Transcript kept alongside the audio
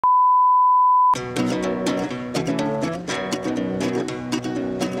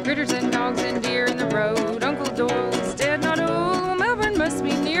Critters and dogs and deer in the road. Uncle Doyle is dead, not old. Melbourne must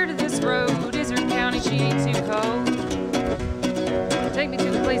be near to this road. Izzard County, she ain't too cold. Take me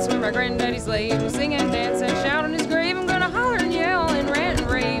to the place where my granddaddy's laid. We'll sing and dance and shout on his grave. I'm gonna holler and yell and rant and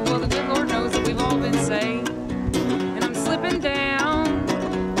rave. Well, the good Lord knows that we've all been saved. And I'm slipping down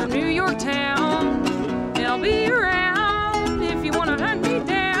from New York town, and I'll be around if you wanna hunt me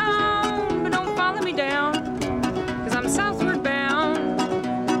down. But don't follow me down, 'cause I'm southward bound.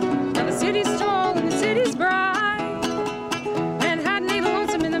 Now the city's tall and the city's bright, Manhattan ain't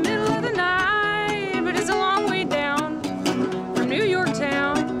lonesome in the middle of the night. But it's a long way down from New York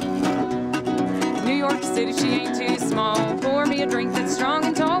town. New York City, she ain't too small. Pour me a drink that's strong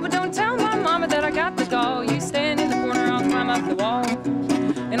and tall, but don't tell my mama that I got the gall. You stand in the corner, I'll climb up the wall.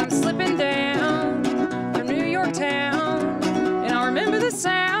 And I'm slipping down from New York town, and I'll remember the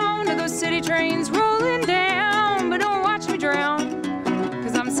sound of those city trains rolling down. But don't watch me drown,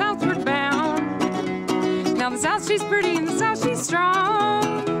 'cause I'm southward bound. Now the South, she's pretty and the South, she's strong.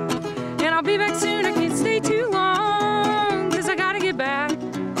 And I'll be back soon, I can't stay too long, 'cause I gotta get back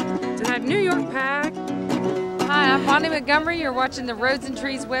to that New York pack. Hi, I'm Bonnie Montgomery. You're watching the Roads and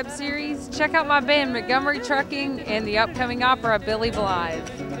Trees web series. Check out my band, Montgomery Trucking, and the upcoming opera, Billy Blythe.